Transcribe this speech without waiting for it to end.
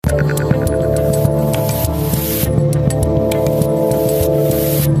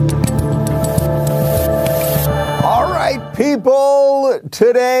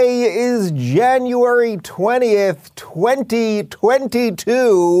Today is January 20th,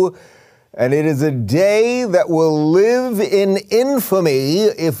 2022, and it is a day that will live in infamy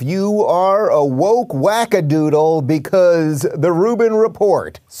if you are a woke wackadoodle, because the Rubin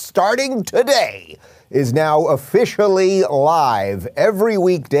Report, starting today, is now officially live every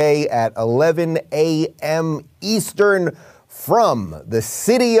weekday at 11 a.m. Eastern from the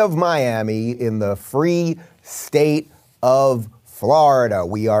city of Miami in the free state of Florida.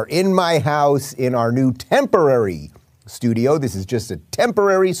 We are in my house in our new temporary studio. This is just a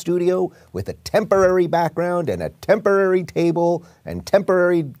temporary studio with a temporary background and a temporary table and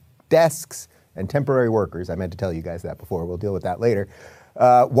temporary desks and temporary workers. I meant to tell you guys that before. We'll deal with that later.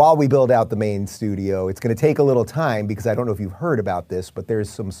 While we build out the main studio, it's going to take a little time because I don't know if you've heard about this, but there's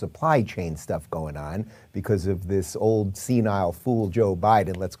some supply chain stuff going on because of this old senile fool Joe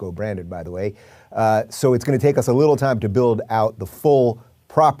Biden. Let's go Brandon, by the way. So it's going to take us a little time to build out the full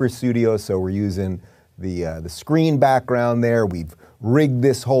proper studio. So we're using the screen background there. We've rigged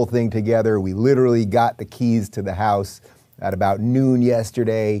this whole thing together. We literally got the keys to the house at about noon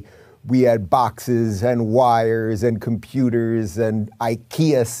yesterday. We had boxes and wires and computers and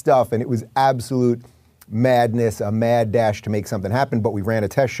IKEA stuff, and it was absolute madness, a mad dash to make something happen. But we ran a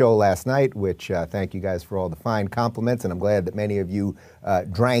test show last night, which thank you guys for all the fine compliments, and I'm glad that many of you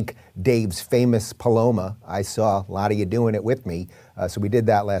drank Dave's famous Paloma. I saw a lot of you doing it with me. So we did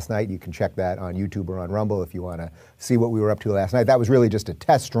that last night. You can check that on YouTube or on Rumble if you want to see what we were up to last night. That was really just a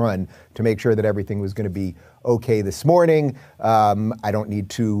test run to make sure that everything was going to be okay this morning. I don't need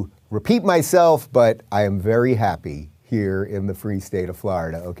to repeat myself, but I am very happy here in the free state of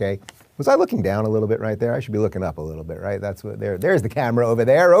Florida, okay? Was I looking down a little bit right there? I should be looking up a little bit, right? That's what there's the camera over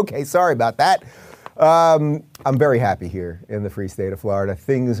there. Okay, sorry about that. I'm very happy here in the free state of Florida.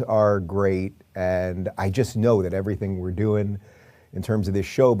 Things are great, and I just know that everything we're doing in terms of this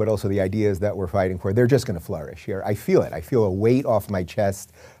show, but also the ideas that we're fighting for, they're just gonna flourish here. I feel it. I feel a weight off my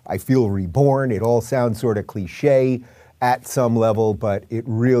chest. I feel reborn. It all sounds sort of cliche at some level, but it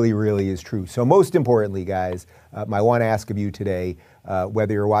really, really is true. So most importantly, guys, I want to ask of you today,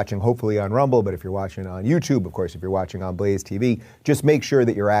 whether you're watching hopefully on Rumble, but if you're watching on YouTube, of course, if you're watching on Blaze TV, just make sure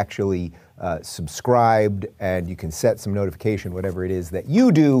that you're actually subscribed and you can set some notification, whatever it is that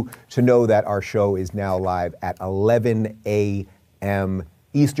you do, to know that our show is now live at 11 a.m.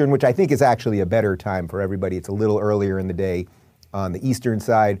 Eastern, which I think is actually a better time for everybody. It's a little earlier in the day on the Eastern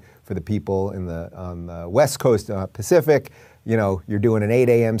side. For the people on the West Coast Pacific, you know, you're doing an 8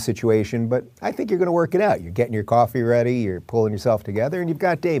 a.m. situation, but I think you're going to work it out. You're getting your coffee ready, you're pulling yourself together, and you've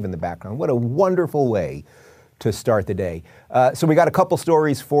got Dave in the background. What a wonderful way to start the day. So we got a couple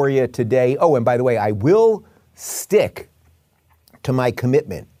stories for you today. Oh, and by the way, I will stick to my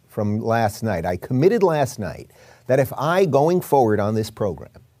commitment from last night. I committed last night that if I, going forward on this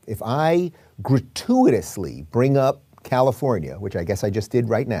program, if I gratuitously bring up California, which I guess I just did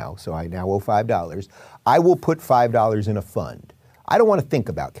right now, so I now owe $5, I will put $5 in a fund. I don't want to think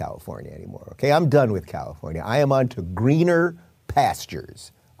about California anymore, okay? I'm done with California. I am on to greener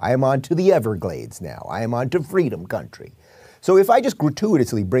pastures. I am on to the Everglades now. I am on to freedom country. So if I just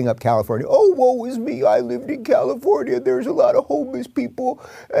gratuitously bring up California, oh, woe is me, I lived in California, there's a lot of homeless people,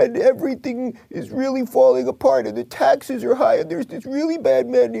 and everything is really falling apart, and the taxes are high, and there's this really bad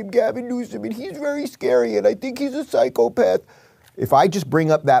man named Gavin Newsom, and he's very scary, and I think he's a psychopath. If I just bring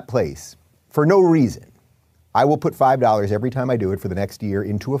up that place for no reason, I will put $5 every time I do it for the next year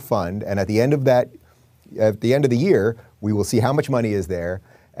into a fund, and at the end of the year, we will see how much money is there,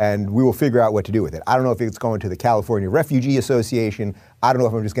 and we will figure out what to do with it. I don't know if it's going to the California Refugee Association. I don't know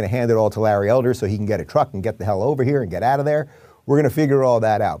if I'm just going to hand it all to Larry Elder so he can get a truck and get the hell over here and get out of there. We're going to figure all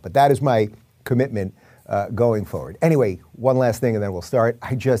that out. But that is my commitment going forward. Anyway, one last thing and then we'll start.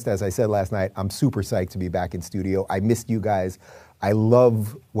 As I said last night, I'm super psyched to be back in studio. I missed you guys. I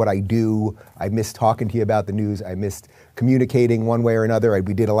love what I do. I miss talking to you about the news. I missed communicating one way or another.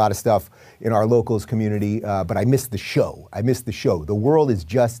 We did a lot of stuff in our locals community, but I missed the show. I missed the show. The world is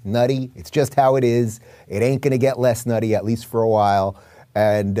just nutty. It's just how it is. It ain't gonna get less nutty, at least for a while.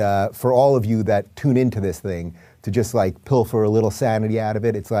 And for all of you that tune into this thing, to just like pilfer a little sanity out of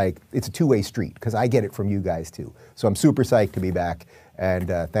it, it's like, it's a two-way street, because I get it from you guys too. So I'm super psyched to be back. And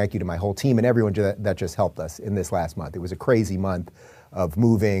thank you to my whole team and everyone that just helped us in this last month. It was a crazy month of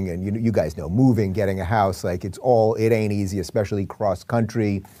moving, and you guys know, moving, getting a house, like it ain't easy, especially cross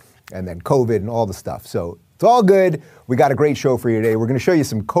country, and then COVID and all the stuff. So It's all good. We got a great show for you today. We're going to show you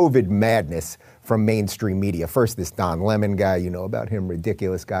some COVID madness from mainstream media. First, this Don Lemon guy, you know about him,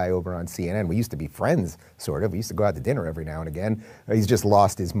 ridiculous guy over on CNN. We used to be friends, sort of. We used to go out to dinner every now and again. He's just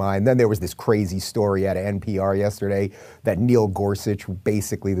lost his mind. Then there was this crazy story out of NPR yesterday that Neil Gorsuch,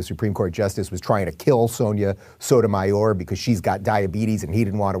 basically the Supreme Court justice, was trying to kill Sonia Sotomayor because she's got diabetes and he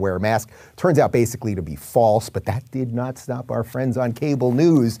didn't want to wear a mask. Turns out basically to be false, but that did not stop our friends on cable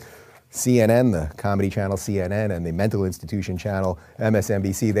news. CNN, the comedy channel CNN, and the mental institution channel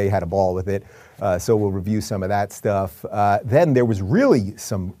MSNBC, they had a ball with it. So we'll review some of that stuff. Then there was really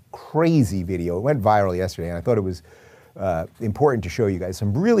some crazy video. It went viral yesterday, and I thought it was important to show you guys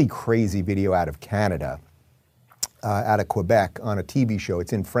some really crazy video out of Canada, out of Quebec, on a TV show.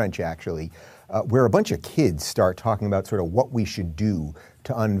 It's in French, actually, where a bunch of kids start talking about sort of what we should do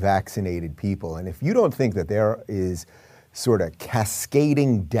to unvaccinated people. And if you don't think that there is sort of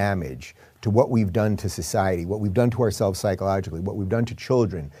cascading damage to what we've done to society, what we've done to ourselves psychologically, what we've done to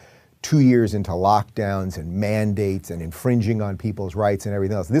children, 2 years into lockdowns and mandates and infringing on people's rights and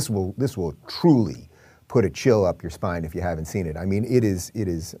everything else, this will truly put a chill up your spine if you haven't seen it. I mean, it is,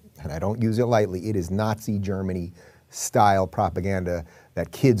 and I don't use it lightly, it is Nazi Germany style propaganda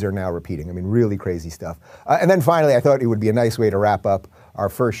that kids are now repeating. I mean, really crazy stuff. And then finally, I thought it would be a nice way to wrap up our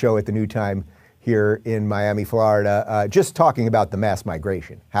first show at the New Time here in Miami, Florida, just talking about the mass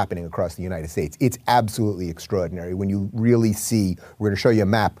migration happening across the United States. It's absolutely extraordinary when you really see, we're going to show you a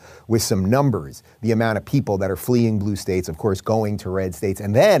map with some numbers, the amount of people that are fleeing blue states, of course, going to red states.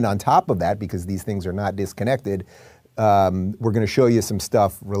 And then on top of that, because these things are not disconnected, we're going to show you some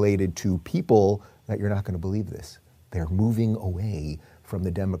stuff related to people that you're not going to believe this. They're moving away from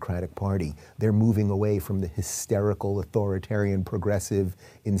the Democratic Party. They're moving away from the hysterical, authoritarian, progressive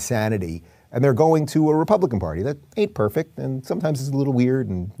insanity. And they're going to a Republican Party that ain't perfect and sometimes is a little weird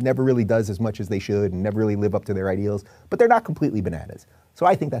and never really does as much as they should and never really live up to their ideals, but they're not completely bananas. So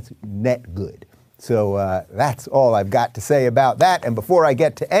I think that's net good. So that's all I've got to say about that. And before I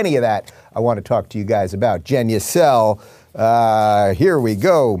get to any of that, I want to talk to you guys about Genucel. Here we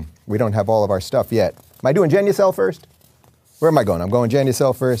go. We don't have all of our stuff yet. Am I doing Genucel first? Where am I going? I'm going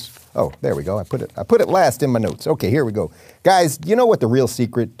Genucel first. Oh, there we go. I put it last in my notes. Okay, here we go. Guys, you know what the real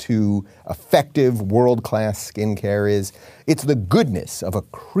secret to effective world-class skincare is? It's the goodness of a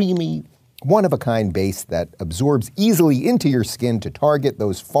creamy, one-of-a-kind base that absorbs easily into your skin to target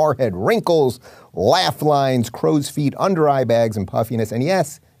those forehead wrinkles, laugh lines, crow's feet, under-eye bags, and puffiness, and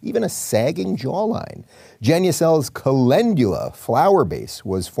yes, even a sagging jawline. Genucel's Calendula flower base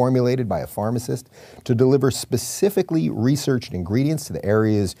was formulated by a pharmacist to deliver specifically researched ingredients to the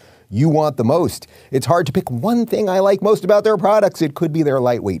areas you want the most. It's hard to pick one thing I like most about their products. It could be their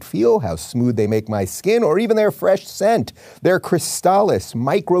lightweight feel, how smooth they make my skin, or even their fresh scent. Their Crystallis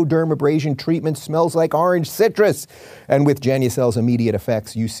microdermabrasion treatment smells like orange citrus. And with Genucel's immediate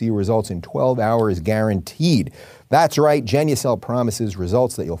effects, you see results in 12 hours guaranteed. That's right, Genucel promises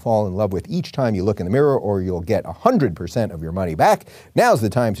results that you'll fall in love with each time you look in the mirror, or you'll get 100% of your money back. Now's the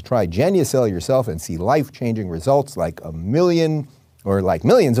time to try Genucel yourself and see life-changing results like millions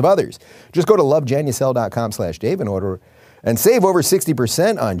of others. Just go to lovegenucel.com/Dave and order and save over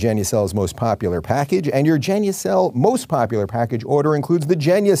 60% on Genucel's most popular package. And your Genucel most popular package order includes the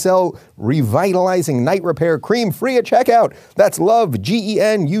Genucel Revitalizing Night Repair Cream free at checkout. That's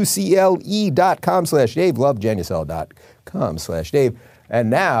lovegenucle.com/Dave, lovegenucel.com/Dave.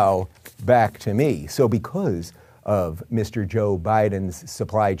 And now back to me. So because of Mr. Joe Biden's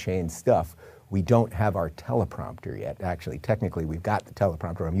supply chain stuff, we don't have our teleprompter yet. Actually, technically, we've got the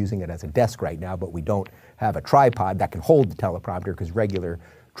teleprompter. I'm using it as a desk right now, but we don't have a tripod that can hold the teleprompter because regular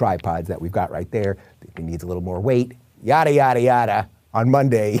tripods that we've got right there, it needs a little more weight, yada, yada, yada. On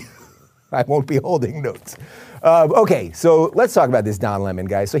Monday, I won't be holding notes. Okay, so let's talk about this Don Lemon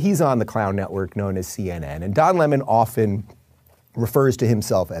guy. So he's on the clown network known as CNN, and Don Lemon often refers to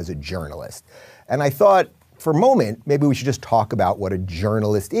himself as a journalist. And I thought, for a moment, maybe we should just talk about what a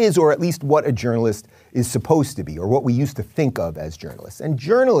journalist is, or at least what a journalist is supposed to be, or what we used to think of as journalists. And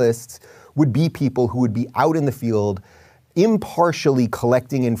journalists would be people who would be out in the field impartially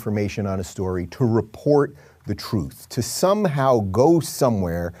collecting information on a story to report the truth, to somehow go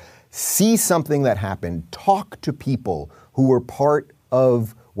somewhere, see something that happened, talk to people who were part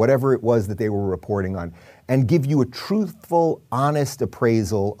of whatever it was that they were reporting on, and give you a truthful, honest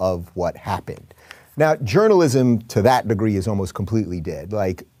appraisal of what happened. Now, journalism to that degree is almost completely dead.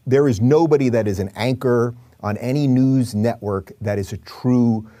 Like, there is nobody that is an anchor on any news network that is a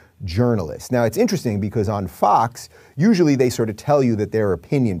true journalist. Now, it's interesting because on Fox, usually they sort of tell you that they're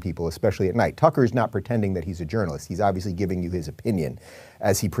opinion people, especially at night. Tucker's not pretending that he's a journalist. He's obviously giving you his opinion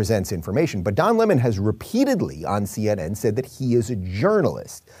as he presents information. But Don Lemon has repeatedly on CNN said that he is a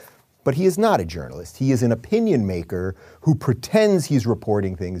journalist. But he is not a journalist. He is an opinion maker who pretends he's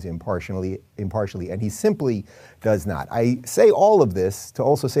reporting things impartially, and he simply does not. I say all of this to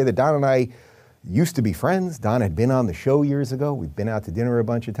also say that Don and I used to be friends. Don had been on the show years ago. We've been out to dinner a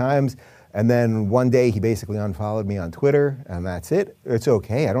bunch of times. And then one day he basically unfollowed me on Twitter, and that's it. It's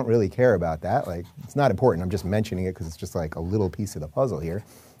okay. I don't really care about that. Like, it's not important. I'm just mentioning it because it's just like a little piece of the puzzle here.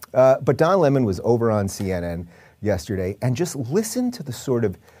 But Don Lemon was over on CNN yesterday, and just listen to the sort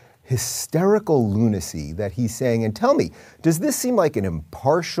of hysterical lunacy that he's saying. And tell me, does this seem like an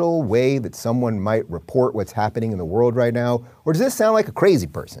impartial way that someone might report what's happening in the world right now? Or does this sound like a crazy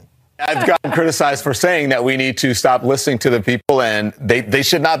person? I've gotten criticized for saying that we need to stop listening to the people and they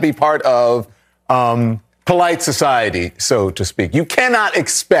should not be part of polite society, so to speak. You cannot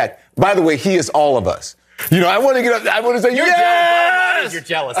expect, by the way, he is all of us. You know, I want to get up, I want to say, yes! You're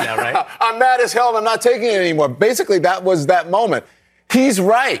jealous now, right? I'm mad as hell and I'm not taking it anymore. Basically, that was that moment. He's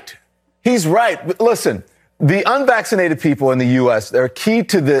right. He's right. But listen, the unvaccinated people in the U.S., they're key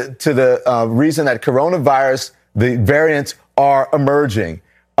to the reason that coronavirus, the variants are emerging.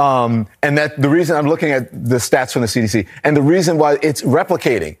 And that the reason I'm looking at the stats from the CDC and the reason why it's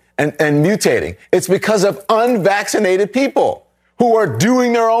replicating and mutating, it's because of unvaccinated people who are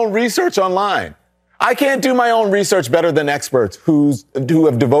doing their own research online. I can't do my own research better than experts who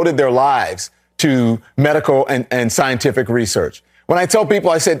have devoted their lives to medical and scientific research. When I tell people,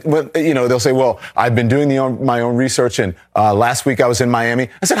 I said, well, you know, they'll say, well, I've been doing my own research, and last week I was in Miami.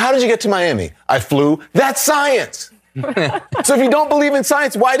 I said, how did you get to Miami? I flew. That's science. So if you don't believe in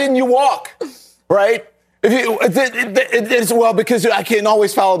science, why didn't you walk? Right? It's well, because I can't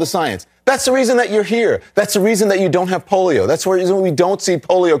always follow the science. That's the reason that you're here. That's the reason that you don't have polio. That's the reason we don't see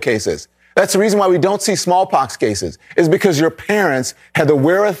polio cases. That's the reason why we don't see smallpox cases, is because your parents had the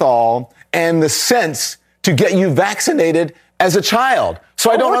wherewithal and the sense to get you vaccinated as a child.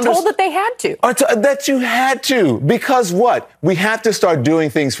 So I don't understand. Told that they had to. That you had to. Because what? We have to start doing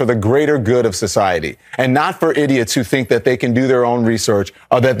things for the greater good of society and not for idiots who think that they can do their own research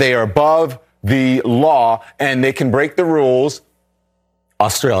or that they are above the law and they can break the rules.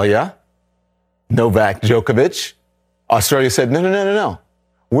 Australia, Novak Djokovic. Australia said, no.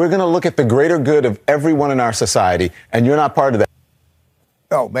 We're going to look at the greater good of everyone in our society, and you're not part of that.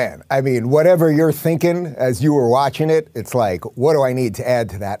 Oh, man. I mean, whatever you're thinking as you were watching it, it's like, what do I need to add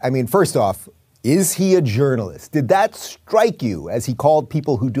to that? I mean, first off, is he a journalist? Did that strike you, as he called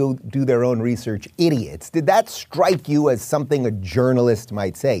people who do their own research idiots? Did that strike you as something a journalist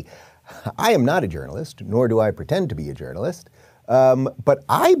might say? I am not a journalist, nor do I pretend to be a journalist. But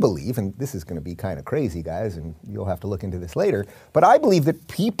I believe, and this is going to be kind of crazy, guys, and you'll have to look into this later, but I believe that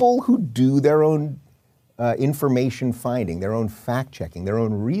people who do their own information finding, their own fact-checking, their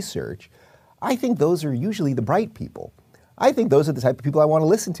own research, I think those are usually the bright people. I think those are the type of people I want to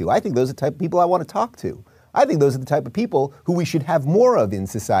listen to. I think those are the type of people I want to talk to. I think those are the type of people who we should have more of in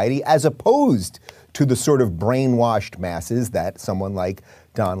society, as opposed to the sort of brainwashed masses that someone like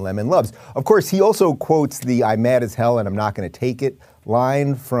Don Lemon loves. Of course, he also quotes the "I'm mad as hell and I'm not going to take it"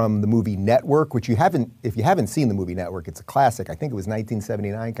 line from the movie Network, which if you haven't seen the movie Network, it's a classic. I think it was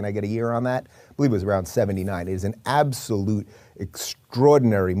 1979. Can I get a year on that? I believe it was around 79. It is an absolute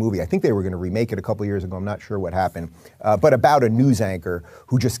extraordinary movie. I think they were going to remake it a couple years ago. I'm not sure what happened. But about a news anchor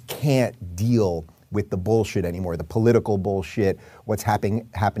who just can't deal with the bullshit anymore, the political bullshit, what's happening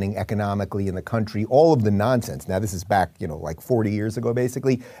economically in the country, all of the nonsense. Now, this is back, like 40 years ago,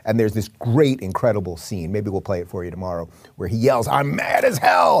 basically, and there's this great, incredible scene, maybe we'll play it for you tomorrow, where he yells, "I'm mad as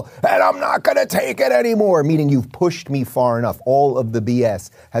hell, and I'm not gonna take it anymore," meaning you've pushed me far enough. All of the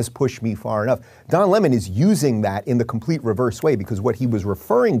BS has pushed me far enough. Don Lemon is using that in the complete reverse way, because what he was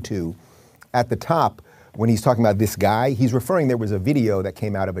referring to at the top when he's talking about this guy, he's referring, there was a video that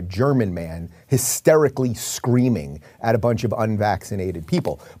came out of a German man hysterically screaming at a bunch of unvaccinated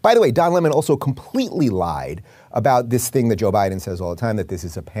people. By the way, Don Lemon also completely lied about this thing that Joe Biden says all the time, that this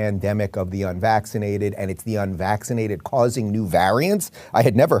is a pandemic of the unvaccinated and it's the unvaccinated causing new variants. I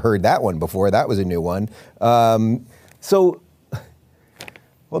had never heard that one before. That was a new one. Well,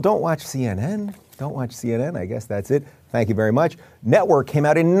 don't watch CNN. Don't watch CNN. I guess that's it. Thank you very much. Network came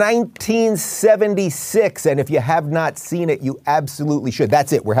out in 1976, and if you have not seen it, you absolutely should.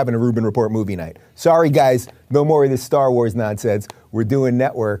 That's it. We're having a Rubin Report movie night. Sorry, guys. No more of this Star Wars nonsense. We're doing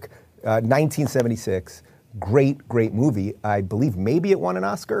Network. 1976. Great, great movie. I believe maybe it won an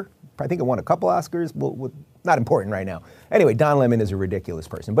Oscar. I think it won a couple Oscars. not important right now. Anyway, Don Lemon is a ridiculous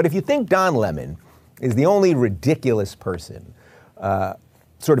person. But if you think Don Lemon is the only ridiculous person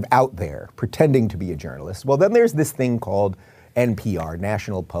sort of out there pretending to be a journalist, well, then there's this thing called NPR,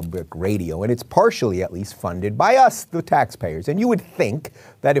 National Public Radio, and it's partially at least funded by us, the taxpayers. And you would think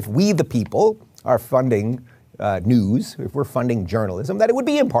that if we, the people, are funding news, if we're funding journalism, that it would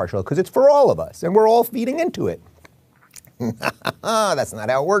be impartial because it's for all of us and we're all feeding into it. That's not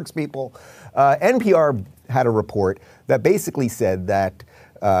how it works, people. NPR had a report that basically said that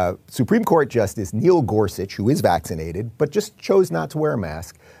Supreme Court Justice Neil Gorsuch, who is vaccinated but just chose not to wear a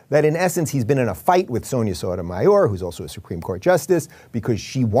mask, that in essence he's been in a fight with Sonia Sotomayor, who's also a Supreme Court Justice, because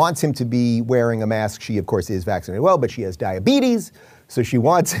she wants him to be wearing a mask. She, of course, is vaccinated well, but she has diabetes, so she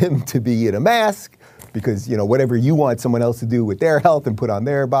wants him to be in a mask because, you know, whatever you want someone else to do with their health and put on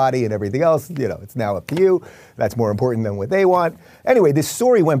their body and everything else, you know, it's now up to you. That's more important than what they want. Anyway, this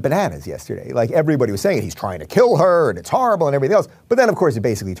story went bananas yesterday. Like, everybody was saying he's trying to kill her and it's horrible and everything else. But then, of course, it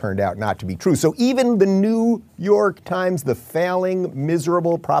basically turned out not to be true. So even the New York Times, the failing,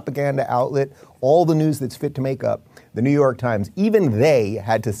 miserable propaganda outlet, all the news that's fit to make up, the New York Times, even they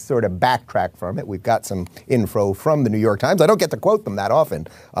had to sort of backtrack from it. We've got some info from the New York Times. I don't get to quote them that often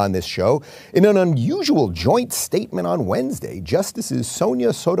on this show. In an unusual joint statement on Wednesday, Justices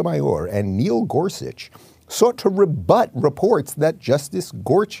Sonia Sotomayor and Neil Gorsuch sought to rebut reports that Justice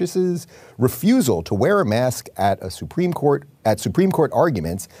Gorsuch's refusal to wear a mask at Supreme Court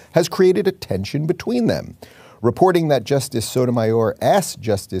arguments has created a tension between them. Reporting that Justice Sotomayor asked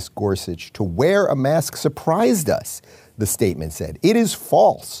Justice Gorsuch to wear a mask surprised us, the statement said. It is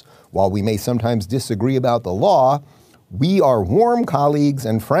false. While we may sometimes disagree about the law, we are warm colleagues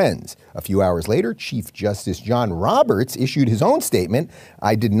and friends. A few hours later, Chief Justice John Roberts issued his own statement.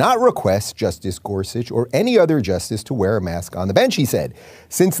 I did not request Justice Gorsuch or any other justice to wear a mask on the bench, he said.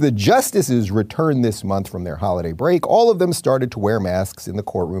 Since the justices returned this month from their holiday break, all of them started to wear masks in the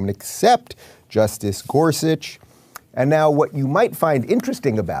courtroom except Justice Gorsuch. And now what you might find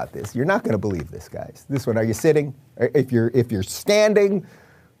interesting about this, you're not going to believe this, guys. This one, are you sitting? If you're standing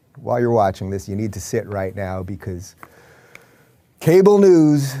while you're watching this, you need to sit right now because cable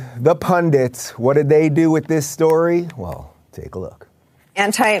news, the pundits, what did they do with this story? Well, take a look.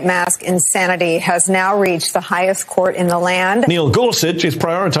 Anti-mask insanity has now reached the highest court in the land. Neil Gorsuch is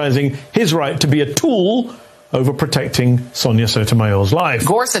prioritizing his right to be a tool over protecting Sonia Sotomayor's life.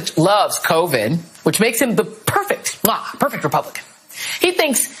 Gorsuch loves COVID, which makes him the perfect Republican. He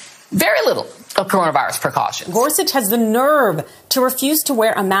thinks very little of coronavirus precautions. Gorsuch has the nerve to refuse to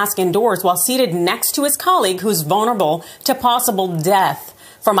wear a mask indoors while seated next to his colleague who's vulnerable to possible death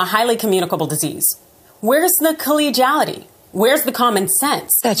from a highly communicable disease. Where's the collegiality? Where's the common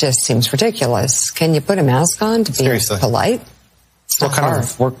sense? That just seems ridiculous. Can you put a mask on to be polite? What kind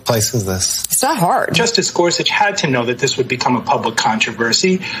of workplace is this? It's not hard. Justice Gorsuch had to know that this would become a public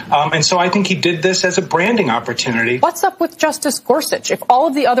controversy. And so I think he did this as a branding opportunity. What's up with Justice Gorsuch? If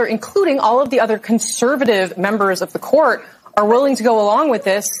including all of the other conservative members of the court are willing to go along with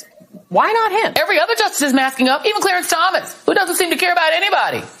this, why not him? Every other justice is masking up, even Clarence Thomas, who doesn't seem to care about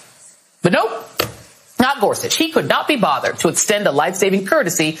anybody. But nope. Not Gorsuch. He could not be bothered to extend a life-saving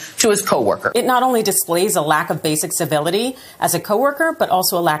courtesy to his coworker. It not only displays a lack of basic civility as a coworker, but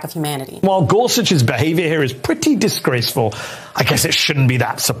also a lack of humanity. While Gorsuch's behavior here is pretty disgraceful, I guess it shouldn't be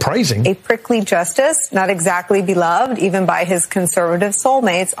that surprising. A prickly justice, not exactly beloved even by his conservative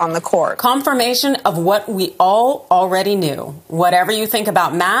soulmates on the court. Confirmation of what we all already knew. Whatever you think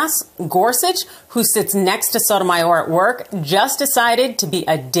about masks, Gorsuch, who sits next to Sotomayor at work, just decided to be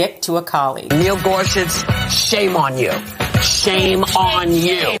a dick to a colleague. Neil Gorsuch, shame on you. Shame on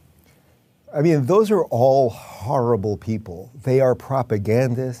you. I mean, those are all horrible people. They are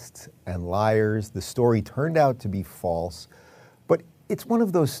propagandists and liars. The story turned out to be false. But it's one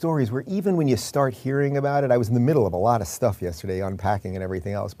of those stories where even when you start hearing about it, I was in the middle of a lot of stuff yesterday, unpacking and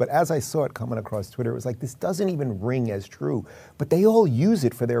everything else. But as I saw it coming across Twitter, it was like, this doesn't even ring as true. But they all use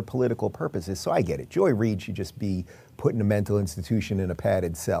it for their political purposes. So I get it. Joy Reid should just be put in a mental institution in a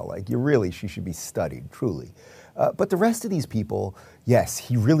padded cell. Like, she should be studied, truly. But the rest of these people, yes,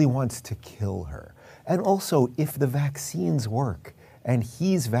 he really wants to kill her. And also, if the vaccines work and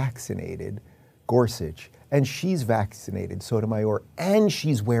he's vaccinated, Gorsuch, and she's vaccinated, Sotomayor, and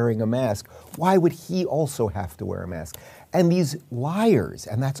she's wearing a mask, why would he also have to wear a mask? And these liars,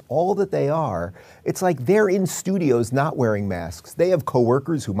 and that's all that they are, it's like they're in studios not wearing masks. They have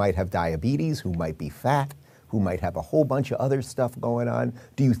coworkers who might have diabetes, who might be fat, who might have a whole bunch of other stuff going on.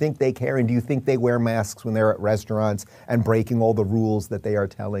 Do you think they care? And do you think they wear masks when they're at restaurants and breaking all the rules that they are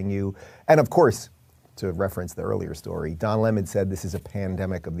telling you? And of course, to reference the earlier story, Don Lemon said this is a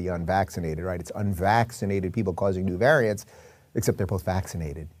pandemic of the unvaccinated, right? It's unvaccinated people causing new variants, except they're both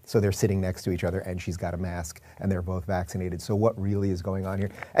vaccinated. So they're sitting next to each other and she's got a mask and they're both vaccinated. So what really is going on here?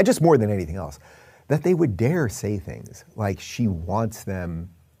 And just more than anything else, that they would dare say things like she wants them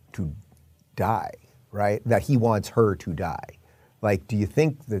to die, right? That he wants her to die. Like, do you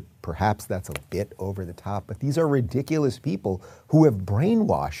think that perhaps that's a bit over the top? But these are ridiculous people who have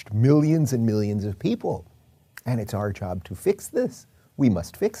brainwashed millions and millions of people. And it's our job to fix this. We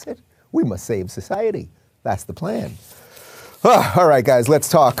must fix it. We must save society. That's the plan. All right, guys, let's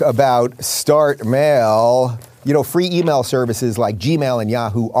talk about Start Mail. You know, free email services like Gmail and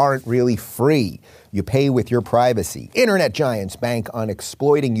Yahoo aren't really free. You pay with your privacy. Internet giants bank on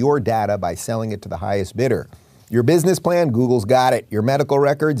exploiting your data by selling it to the highest bidder. Your business plan, Google's got it. Your medical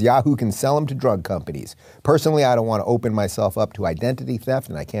records, Yahoo can sell them to drug companies. Personally, I don't want to open myself up to identity theft,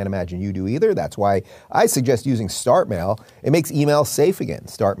 and I can't imagine you do either. That's why I suggest using StartMail. It makes email safe again.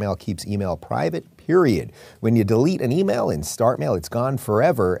 StartMail keeps email private, period. When you delete an email in StartMail, it's gone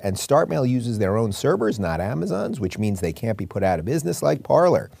forever, and StartMail uses their own servers, not Amazon's, which means they can't be put out of business like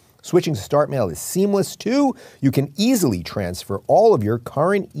Parler. Switching to StartMail is seamless too. You can easily transfer all of your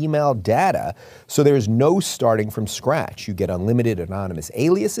current email data, so there's no starting from scratch. You get unlimited anonymous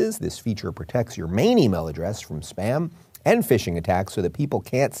aliases. This feature protects your main email address from spam and phishing attacks so that people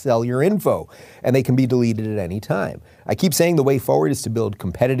can't sell your info, and they can be deleted at any time. I keep saying the way forward is to build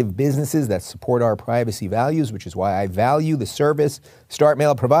competitive businesses that support our privacy values, which is why I value the service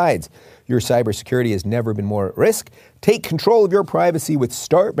StartMail provides. Your cybersecurity has never been more at risk. Take control of your privacy with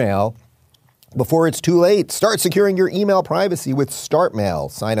StartMail before it's too late. Start securing your email privacy with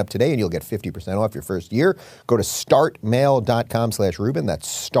StartMail. Sign up today and you'll get 50% off your first year. Go to startmail.com/Rubin.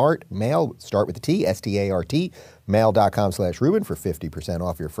 That's StartMail, start with the T, S-T-A-R-T, mail.com/Rubin for 50%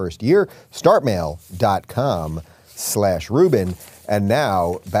 off your first year. Startmail.com/Rubin. And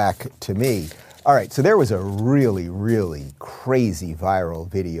now back to me. All right, so there was a really, really crazy viral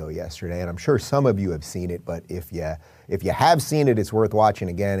video yesterday, and I'm sure some of you have seen it, but if you have seen it, it's worth watching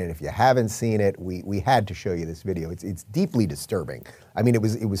again, and if you haven't seen it, we had to show you this video. It's deeply disturbing. I mean, it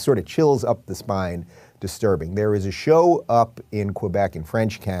was sort of chills up the spine disturbing. There is a show up in Quebec in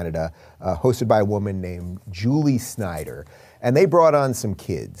French Canada hosted by a woman named Julie Snyder, and they brought on some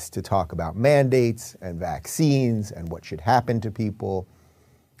kids to talk about mandates and vaccines and what should happen to people,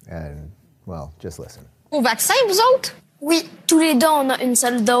 and well, just listen. Au vaccin, vous autres? Oui, tous les deux, on a une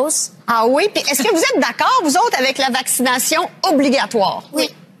seule dose. Ah oui? Puis est-ce que vous êtes d'accord, vous autres, avec la vaccination obligatoire? Oui.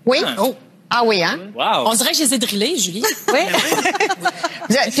 Oui? Oh. Ah oui, hein? Wow. On dirait que je les ai drillés, Julie. Oui.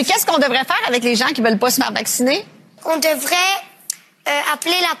 Puis qu'est-ce qu'on devrait faire avec les gens qui veulent pas se faire vacciner? On devrait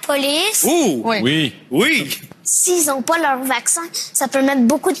appeler la police. Ouh! Oui. Oui. S'ils n'ont pas leur vaccin, ça peut mettre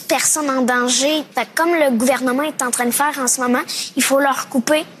beaucoup de personnes en danger. Fait que comme le gouvernement est en train de faire en ce moment, il faut leur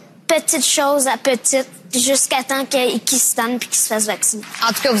couper petite chose à petite, jusqu'à temps qu'ils se donnent puis qu'ils se fassent vacciner.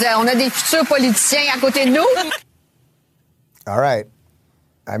 En tout cas, on a des futurs politiciens à côté de nous. All right.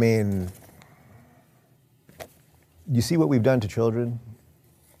 I mean, you see what we've done to children?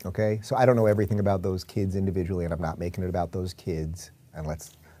 Okay? So I don't know everything about those kids individually, and I'm not making it about those kids. And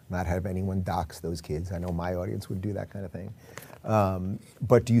let's not have anyone dox those kids. I know my audience would do that kind of thing.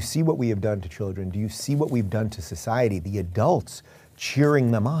 But do you see what we have done to children? Do you see what we've done to society? The adults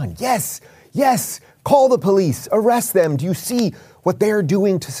cheering them on. Yes, yes, call the police, arrest them. Do you see what they're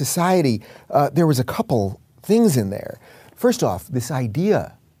doing to society? There was a couple things in there. First off, this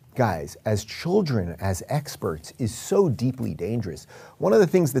idea, guys, as children, as experts, is so deeply dangerous. One of the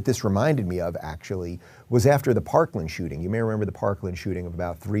things that this reminded me of, actually, was after the Parkland shooting. You may remember the Parkland shooting of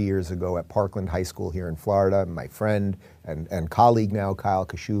about 3 years ago at Parkland High School here in Florida. My friend and colleague now, Kyle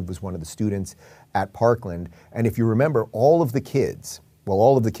Kashuv, was one of the students at Parkland. And if you remember, all of the kids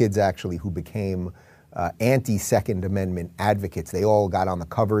actually who became anti-Second Amendment advocates, they all got on the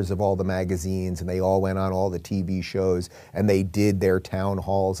covers of all the magazines and they all went on all the TV shows and they did their town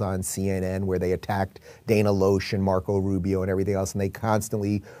halls on CNN where they attacked Dana Loesch and Marco Rubio and everything else, and they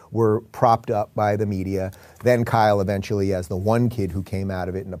constantly were propped up by the media. Then Kyle eventually, as the one kid who came out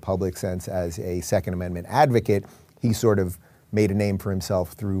of it in a public sense as a Second Amendment advocate, he sort of made a name for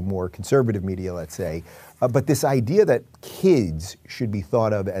himself through more conservative media, let's say. But this idea that kids should be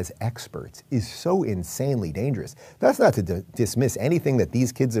thought of as experts is so insanely dangerous. That's not to dismiss anything that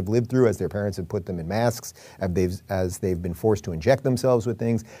these kids have lived through as their parents have put them in masks, as they've been forced to inject themselves with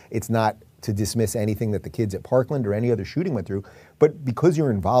things. It's not to dismiss anything that the kids at Parkland or any other shooting went through. But because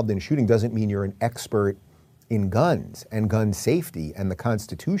you're involved in a shooting doesn't mean you're an expert in guns and gun safety and the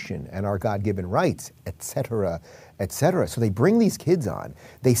Constitution and our God-given rights, et cetera, et cetera. So they bring these kids on.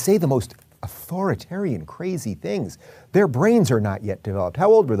 They say the most authoritarian, crazy things. Their brains are not yet developed.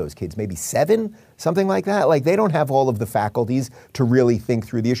 How old were those kids? Maybe 7? Something like that? Like, they don't have all of the faculties to really think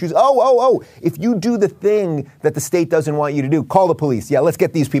through the issues. Oh, if you do the thing that the state doesn't want you to do, call the police. Yeah, let's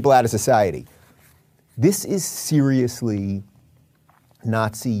get these people out of society. This is seriously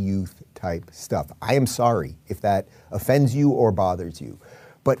Nazi youth type stuff. I am sorry if that offends you or bothers you.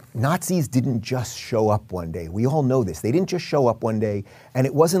 But Nazis didn't just show up one day. We all know this. They didn't just show up one day, and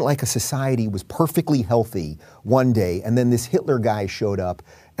it wasn't like a society was perfectly healthy one day, and then this Hitler guy showed up,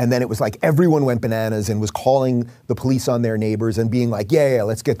 and then it was like everyone went bananas and was calling the police on their neighbors and being like, yeah,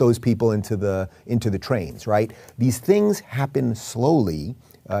 let's get those people into the trains, right? These things happen slowly.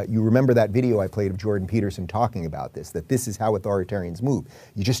 You remember that video I played of Jordan Peterson talking about this, that this is how authoritarians move.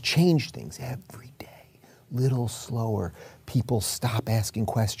 You just change things every day, little slower. People stop asking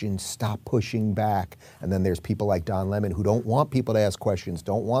questions, stop pushing back. And then there's people like Don Lemon who don't want people to ask questions,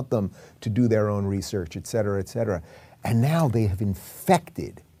 don't want them to do their own research, et cetera, et cetera. And now they have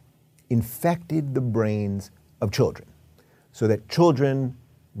infected the brains of children so that children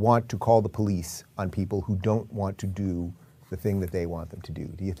want to call the police on people who don't want to do the thing that they want them to do.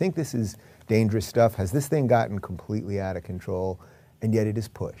 Do you think this is dangerous stuff? Has this thing gotten completely out of control? And yet it is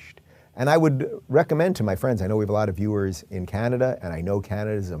pushed. And I would recommend to my friends, I know we have a lot of viewers in Canada, and I know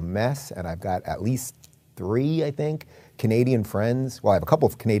Canada is a mess, and I've got at least 3, I think, Canadian friends. Well, I have a couple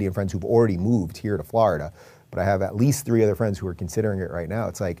of Canadian friends who've already moved here to Florida, but I have at least 3 other friends who are considering it right now.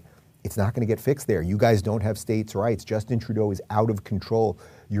 It's like, it's not going to get fixed there. You guys don't have states' rights. Justin Trudeau is out of control.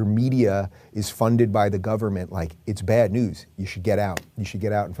 Your media is funded by the government. Like, it's bad news. You should get out. You should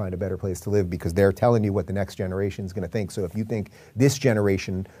get out and find a better place to live because they're telling you what the next generation is going to think. So if you think this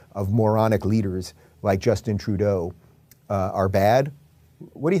generation of moronic leaders like Justin Trudeau are bad,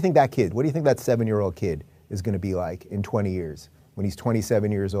 what do you think that 7-year-old kid is going to be like in 20 years when he's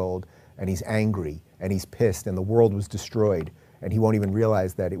 27 years old and he's angry and he's pissed and the world was destroyed? And he won't even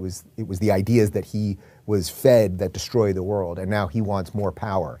realize that it was the ideas that he was fed that destroyed the world. And now he wants more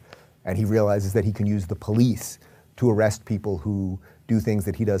power. And he realizes that he can use the police to arrest people who do things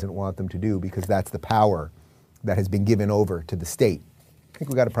that he doesn't want them to do because that's the power that has been given over to the state. I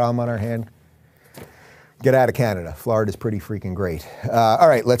think we got a problem on our hand. Get out of Canada. Florida's pretty freaking great. All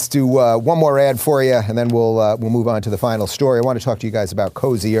right, let's do one more ad for you, and then we'll move on to the final story. I want to talk to you guys about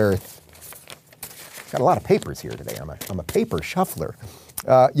Cozy Earth. Got a lot of papers here today. I'm a paper shuffler.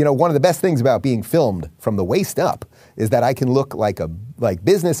 One of the best things about being filmed from the waist up is that I can look like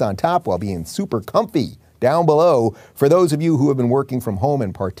business on top while being super comfy down below. For those of you who have been working from home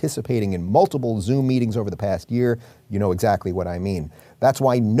and participating in multiple Zoom meetings over the past year, you know exactly what I mean. That's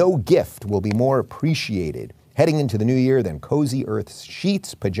why no gift will be more appreciated heading into the new year than Cozy Earth's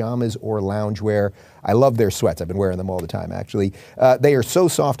sheets, pajamas, or loungewear. I love their sweats. I've been wearing them all the time, actually. They are so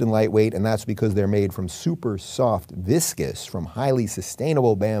soft and lightweight, and that's because they're made from super soft viscose from highly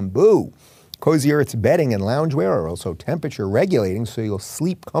sustainable bamboo. Cozy Earth's bedding and loungewear are also temperature regulating, so you'll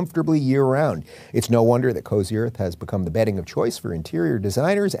sleep comfortably year-round. It's no wonder that Cozy Earth has become the bedding of choice for interior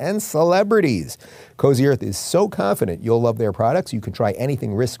designers and celebrities. Cozy Earth is so confident you'll love their products, you can try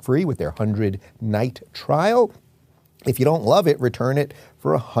anything risk-free with their 100-night trial. If you don't love it, return it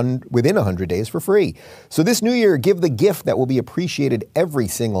for within 100 days for free. So this new year, give the gift that will be appreciated every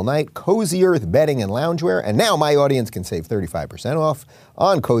single night, Cozy Earth bedding and loungewear. And now my audience can save 35% off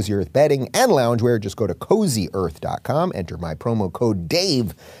on Cozy Earth bedding and loungewear. Just go to CozyEarth.com, enter my promo code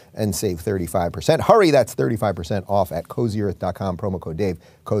DAVE, and save 35%. Hurry, that's 35% off at CozyEarth.com, promo code DAVE,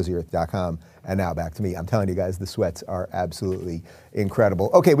 CozyEarth.com. And now back to me. I'm telling you guys, the sweats are absolutely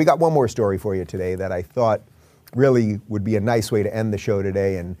incredible. Okay, we got one more story for you today that I thought really would be a nice way to end the show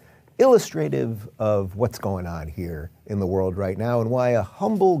today and illustrative of what's going on here in the world right now and why a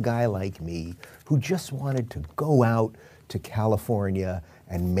humble guy like me who just wanted to go out to California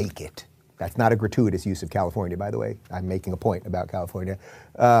and make it. That's not a gratuitous use of California, by the way. I'm making a point about California.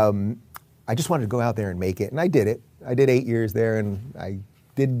 I just wanted to go out there and make it, and I did it. I did 8 years there, and I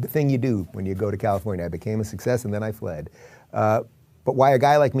did the thing you do when you go to California. I became a success, and then I fled. But why a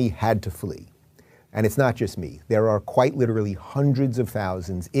guy like me had to flee. And it's not just me. There are quite literally hundreds of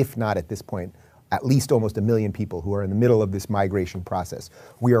thousands, if not at this point, at least almost 1 million people who are in the middle of this migration process.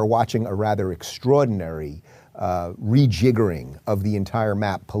 We are watching a rather extraordinary rejiggering of the entire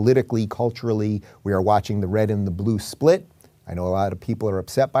map politically, culturally. We are watching the red and the blue split. I know a lot of people are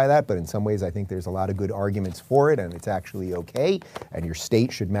upset by that, but in some ways I think there's a lot of good arguments for it, and it's actually okay, and your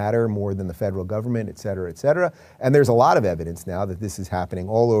state should matter more than the federal government, et cetera, et cetera. And there's a lot of evidence now that this is happening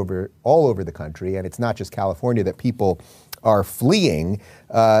all over the country, and it's not just California that people are fleeing.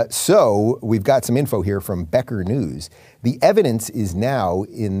 So we've got some info here from Becker News. The evidence is now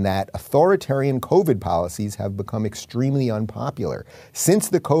in that authoritarian COVID policies have become extremely unpopular. Since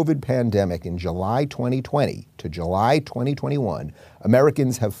the COVID pandemic in July 2020 to July 2021,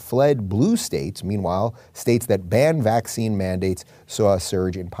 Americans have fled blue states. Meanwhile, states that ban vaccine mandates saw a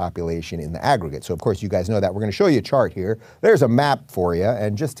surge in population in the aggregate. So, of course, you guys know that. We're going to show you a chart here. There's a map for you,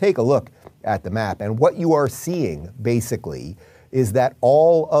 and just take a look at the map. And what you are seeing, basically, is that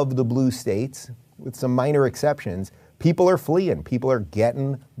all of the blue states, with some minor exceptions, people are fleeing. People are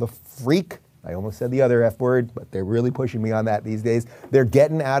getting the freak. I almost said the other F word, but they're really pushing me on that these days. They're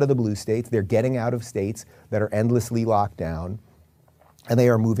getting out of the blue states. They're getting out of states that are endlessly locked down, and they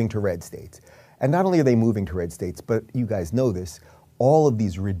are moving to red states. And not only are they moving to red states, but you guys know this, all of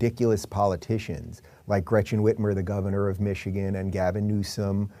these ridiculous politicians like Gretchen Whitmer, the governor of Michigan, and Gavin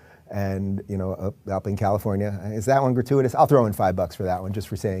Newsom, and, you know, up in California. Is that one gratuitous? I'll throw in $5 for that one, just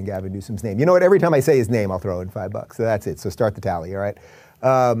for saying Gavin Newsom's name. You know what? Every time I say his name, I'll throw in $5. So that's it. So start the tally, all right?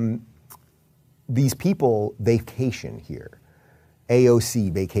 These people vacation here.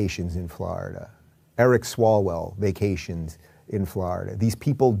 AOC vacations in Florida. Eric Swalwell vacations in Florida. These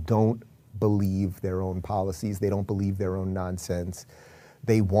people don't believe their own policies. They don't believe their own nonsense.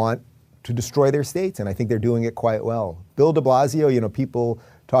 They want to destroy their states, and I think they're doing it quite well. Bill de Blasio, you know, people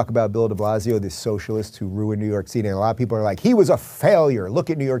talk about Bill de Blasio, this socialist who ruined New York City, and a lot of people are like, he was a failure.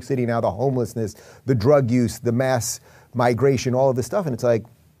 Look at New York City now, the homelessness, the drug use, the mass migration, all of this stuff. And it's like,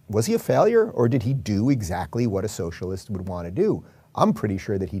 was he a failure, or did he do exactly what a socialist would want to do? I'm pretty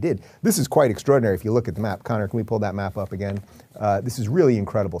sure that he did. This is quite extraordinary if you look at the map. Connor, can we pull that map up again? This is really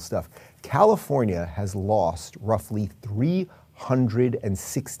incredible stuff. California has lost roughly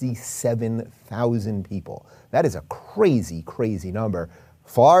 367,000 people. That is a crazy, crazy number.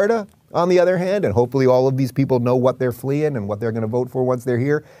 Florida, on the other hand, and hopefully all of these people know what they're fleeing and what they're going to vote for once they're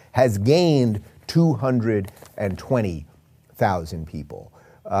here, has gained 220,000 people.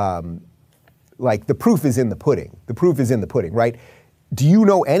 Like, the proof is in the pudding. The proof is in the pudding, right? Do you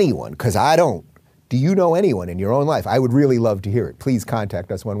know anyone, because I don't, do you know anyone in your own life? I would really love to hear it. Please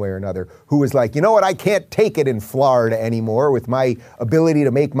contact us one way or another, who is like, you know what, I can't take it in Florida anymore with my ability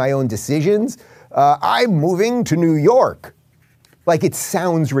to make my own decisions. I'm moving to New York. Like, it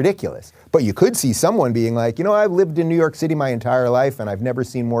sounds ridiculous. But you could see someone being like, you know, I've lived in New York City my entire life, and I've never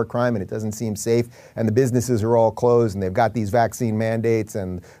seen more crime, and it doesn't seem safe, and the businesses are all closed, and they've got these vaccine mandates,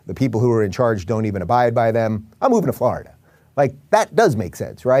 and the people who are in charge don't even abide by them. I'm moving to Florida. Like, that does make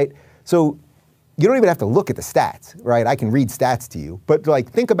sense, right? So you don't even have to look at the stats, right? I can read stats to you, but like,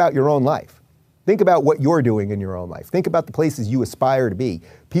 think about your own life. Think about what you're doing in your own life. Think about the places you aspire to be.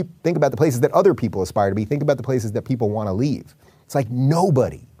 Think about the places that other people aspire to be. Think about the places that people want to leave. It's like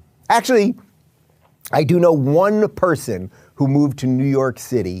nobody. Actually, I do know one person who moved to New York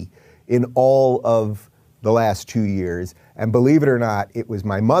City in all of the last 2 years. And believe it or not, it was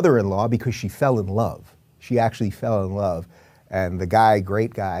my mother-in-law, because she fell in love. She actually fell in love. And the guy,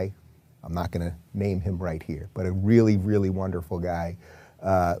 great guy, I'm not going to name him right here, but a really, really wonderful guy,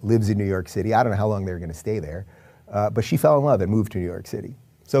 lives in New York City. I don't know how long they're going to stay there, but she fell in love and moved to New York City.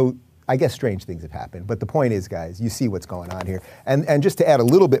 So I guess strange things have happened. But the point is, guys, you see what's going on here. And just to add a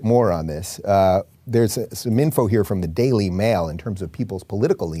little bit more on this, there's some info here from the Daily Mail in terms of people's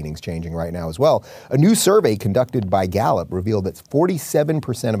political leanings changing right now as well. A new survey conducted by Gallup revealed that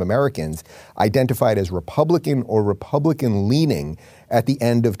 47% of Americans identified as Republican or Republican leaning at the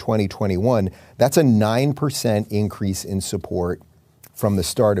end of 2021. That's a 9% increase in support from the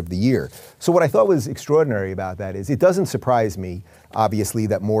start of the year. So what I thought was extraordinary about that is it doesn't surprise me, obviously,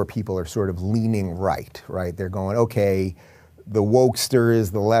 that more people are sort of leaning right? They're going, okay, the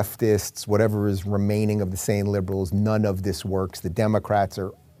wokesters, the leftists, whatever is remaining of the sane liberals, none of this works. The Democrats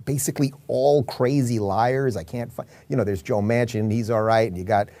are basically all crazy liars. I can't find, you know, there's Joe Manchin, he's all right, and you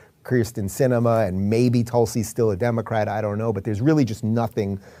got Kyrsten Sinema, and maybe Tulsi's still a Democrat, I don't know, but there's really just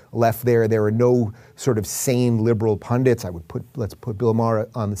nothing left there. There are no sort of sane liberal pundits. Let's put Bill Maher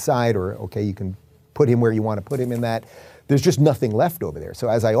on the side, or okay, you can put him where you want to put him in that. There's just nothing left over there. So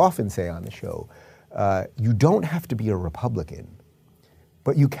as I often say on the show, you don't have to be a Republican,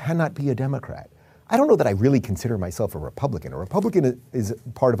 but you cannot be a Democrat. I don't know that I really consider myself a Republican. A Republican is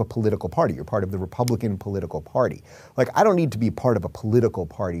part of a political party. You're part of the Republican political party. Like, I don't need to be part of a political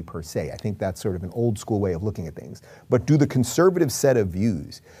party per se. I think that's sort of an old school way of looking at things. But do the conservative set of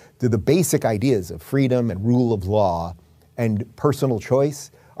views, do the basic ideas of freedom and rule of law and personal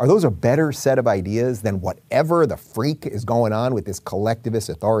choice, are those a better set of ideas than whatever the freak is going on with this collectivist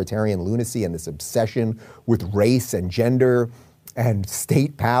authoritarian lunacy and this obsession with race and gender and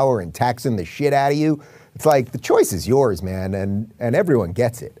state power and taxing the shit out of you? It's like, the choice is yours, man, and everyone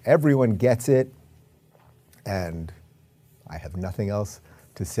gets it. Everyone gets it, and I have nothing else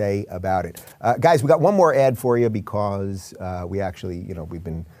to say about it. Guys, we got one more ad for you because we actually, we've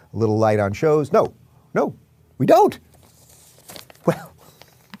been a little light on shows. No, we don't. Well,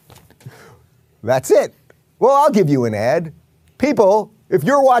 that's it. Well, I'll give you an ad. People, if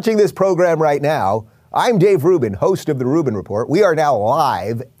you're watching this program right now, I'm Dave Rubin, host of the Rubin Report. We are now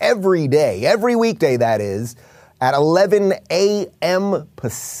live every day, every weekday that is, at 11 a.m.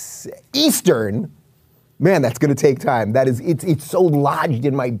 Eastern. Man, that's going to take time. It's so lodged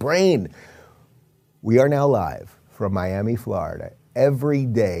in my brain. We are now live from Miami, Florida, every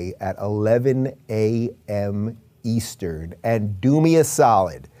day at 11 a.m. Eastern. And do me a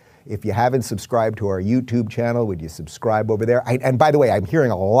solid. If you haven't subscribed to our YouTube channel, would you subscribe over there? And by the way, I'm hearing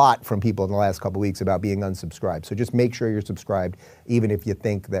a lot from people in the last couple of weeks about being unsubscribed. So just make sure you're subscribed, even if you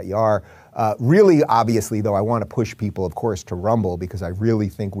think that you are. Really, obviously, though, I want to push people, of course, to Rumble, because I really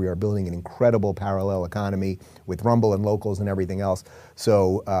think we are building an incredible parallel economy with Rumble and locals and everything else.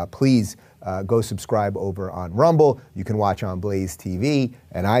 So please go subscribe over on Rumble. You can watch on Blaze TV.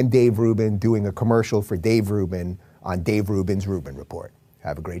 And I'm Dave Rubin doing a commercial for Dave Rubin on Dave Rubin's Rubin Report.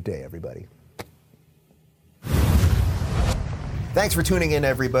 Have a great day, everybody. Thanks for tuning in,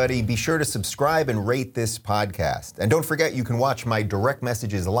 everybody. Be sure to subscribe and rate this podcast. And don't forget, you can watch my direct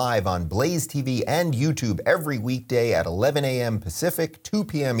messages live on Blaze TV and YouTube every weekday at 11 a.m. Pacific, 2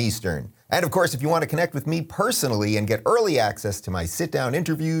 p.m. Eastern. And of course, if you want to connect with me personally and get early access to my sit-down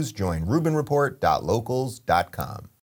interviews, join RubinReport.locals.com.